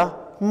measure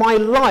my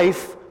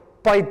life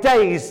by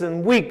days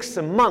and weeks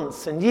and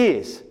months and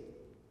years.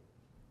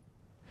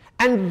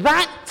 And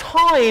that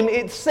time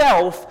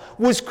itself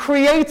was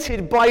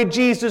created by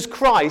Jesus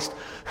Christ,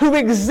 who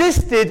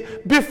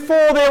existed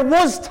before there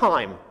was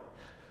time.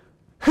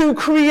 Who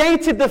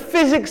created the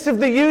physics of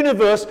the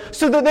universe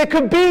so that there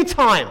could be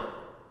time.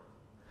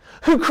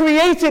 Who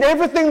created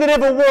everything that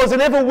ever was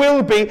and ever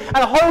will be and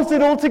holds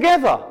it all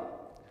together.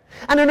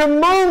 And in a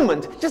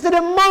moment, just in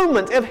a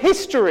moment of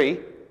history,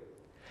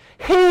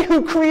 he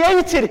who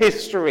created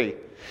history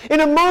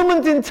In a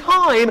moment in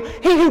time,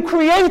 he who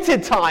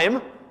created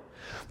time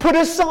put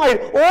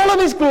aside all of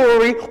his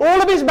glory,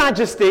 all of his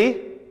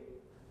majesty,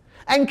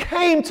 and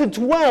came to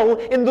dwell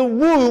in the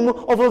womb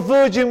of a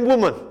virgin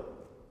woman,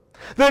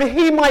 that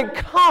he might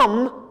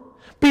come,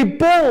 be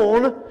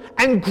born,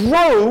 and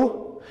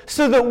grow,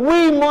 so that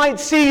we might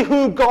see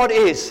who God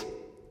is,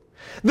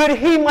 that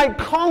he might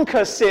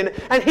conquer sin,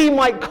 and he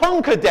might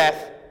conquer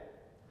death,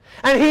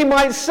 and he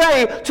might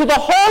say to the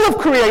whole of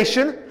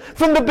creation,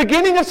 from the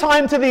beginning of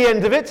time to the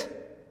end of it,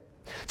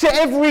 to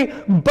every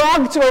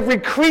bug, to every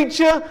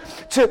creature,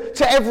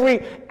 to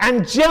every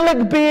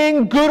angelic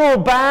being, good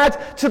or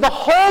bad, to the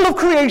whole of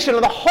creation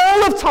and the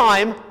whole of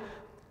time,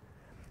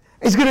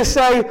 is going to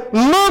say,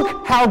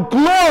 look how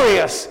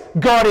glorious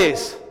God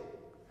is.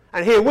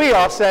 And here we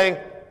are saying,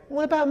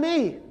 what about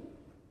me?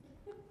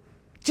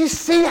 Do you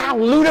see how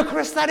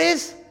ludicrous that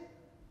is?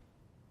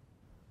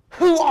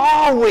 Who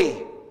are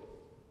we?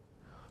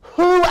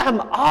 Who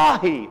am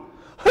I?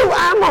 Who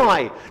am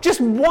I? Just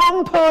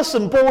one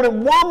person born at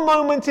one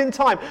moment in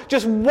time.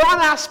 Just one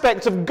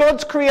aspect of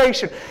God's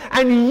creation.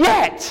 And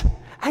yet,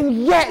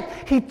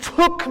 he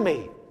took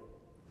me.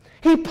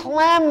 He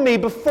planned me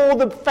before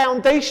the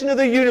foundation of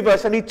the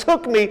universe. And he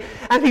took me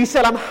and he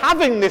said, I'm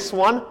having this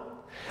one.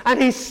 And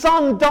his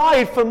son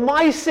died for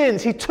my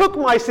sins. He took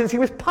my sins. He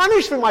was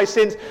punished for my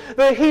sins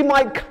that he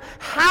might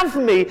have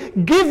me,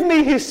 give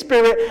me his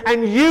spirit,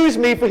 and use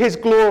me for his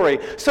glory.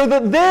 So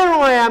that there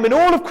I am in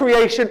all of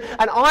creation,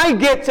 and I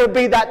get to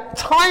be that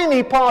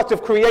tiny part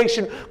of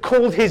creation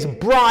called his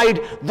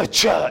bride, the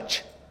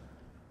church.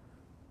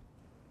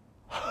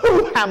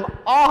 Who am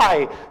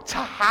I to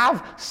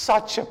have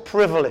such a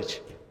privilege?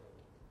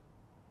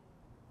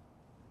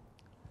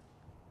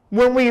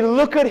 When we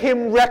look at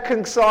him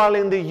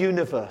reconciling the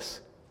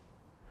universe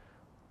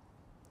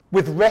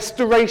with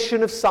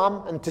restoration of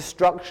some and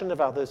destruction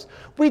of others,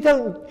 we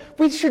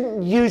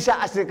shouldn't use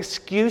that as an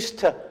excuse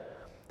to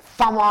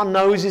thumb our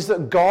noses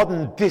at God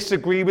and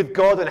disagree with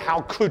God and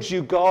how could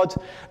you, God?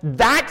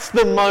 That's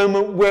the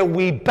moment where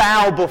we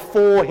bow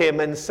before him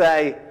and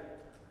say,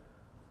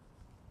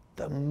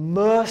 the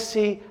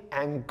mercy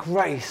and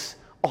grace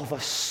of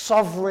a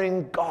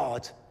sovereign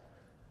God,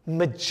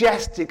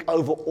 majestic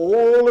over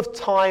all of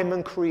time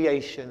and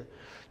creation,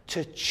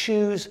 to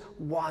choose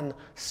one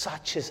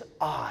such as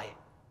I,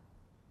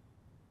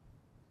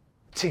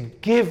 to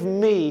give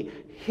me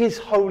his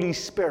Holy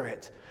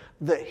Spirit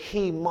that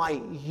he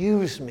might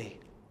use me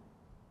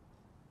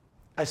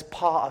as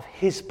part of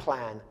his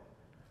plan,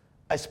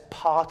 as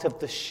part of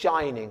the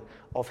shining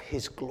of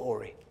his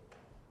glory.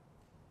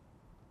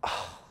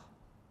 Oh.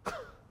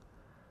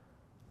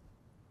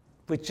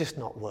 We're just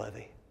not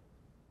worthy.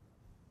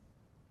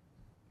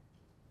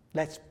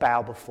 Let's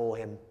bow before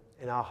him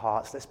in our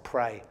hearts. Let's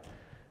pray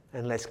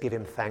and let's give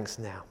him thanks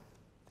now.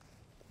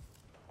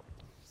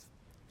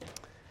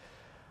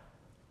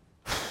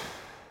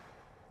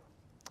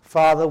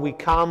 Father, we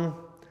come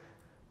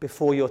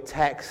before your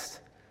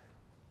text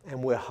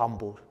and we're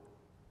humbled.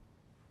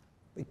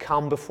 We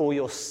come before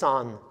your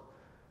Son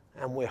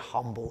and we're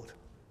humbled.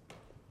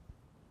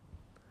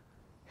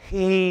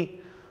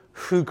 He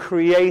who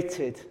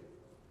created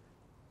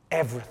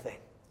everything.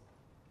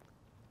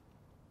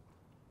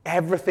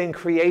 Everything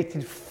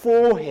created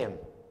for him.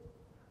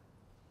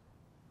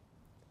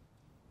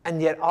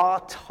 And yet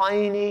our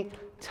tiny,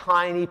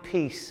 tiny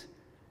piece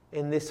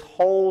in this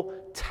whole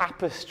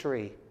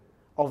tapestry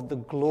of the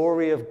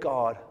glory of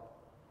God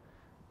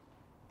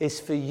is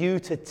for you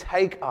to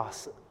take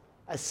us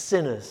as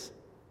sinners,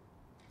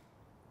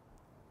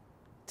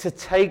 to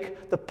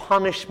take the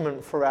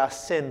punishment for our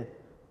sin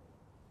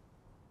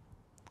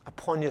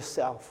upon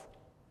yourself,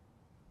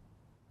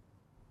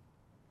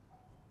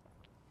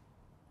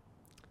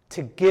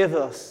 to give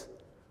us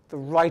the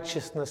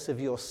righteousness of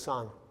your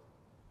Son,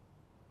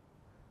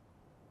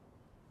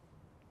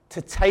 to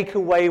take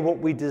away what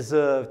we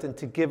deserved and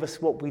to give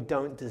us what we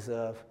don't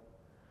deserve,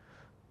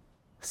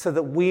 so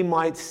that we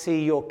might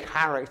see your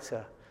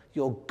character,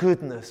 your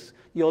goodness,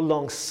 your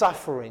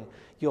long-suffering,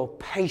 your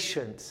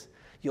patience,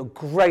 your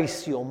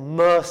grace, your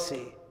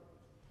mercy,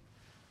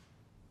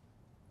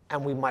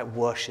 and we might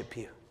worship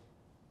you.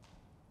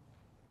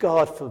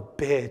 God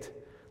forbid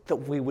that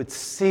we would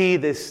see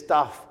this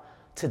stuff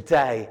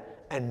today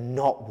and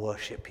not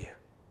worship you.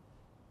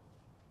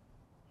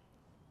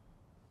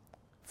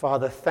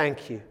 Father,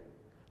 thank you.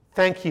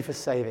 Thank you for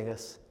saving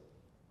us.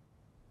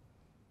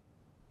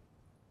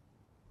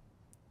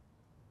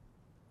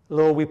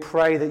 Lord, we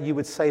pray that you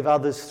would save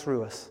others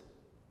through us.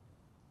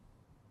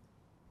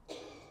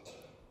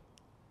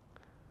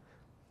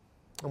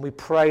 And we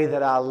pray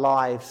that our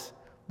lives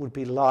would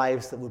be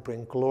lives that would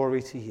bring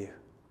glory to you.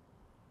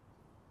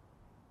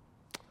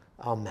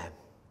 Amen.